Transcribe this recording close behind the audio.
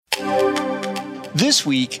This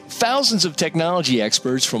week, thousands of technology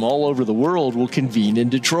experts from all over the world will convene in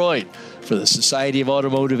Detroit for the Society of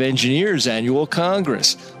Automotive Engineers Annual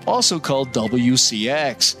Congress, also called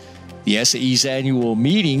WCX. The SAE's annual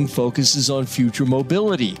meeting focuses on future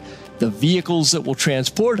mobility, the vehicles that will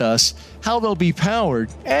transport us, how they'll be powered,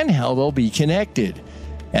 and how they'll be connected.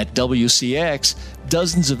 At WCX,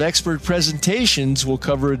 dozens of expert presentations will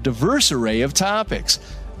cover a diverse array of topics: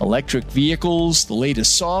 electric vehicles, the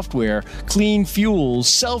latest software, clean fuels,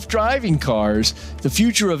 self-driving cars, the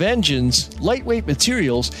future of engines, lightweight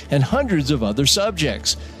materials, and hundreds of other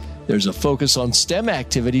subjects. There's a focus on STEM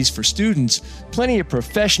activities for students, plenty of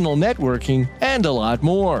professional networking, and a lot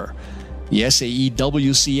more. The SAE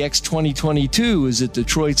WCX 2022 is at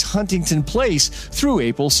Detroit's Huntington Place through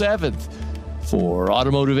April 7th. For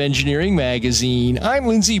Automotive Engineering Magazine, I'm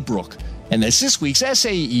Lindsay Brooke, and that's this week's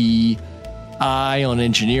SAE Eye on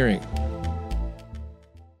Engineering.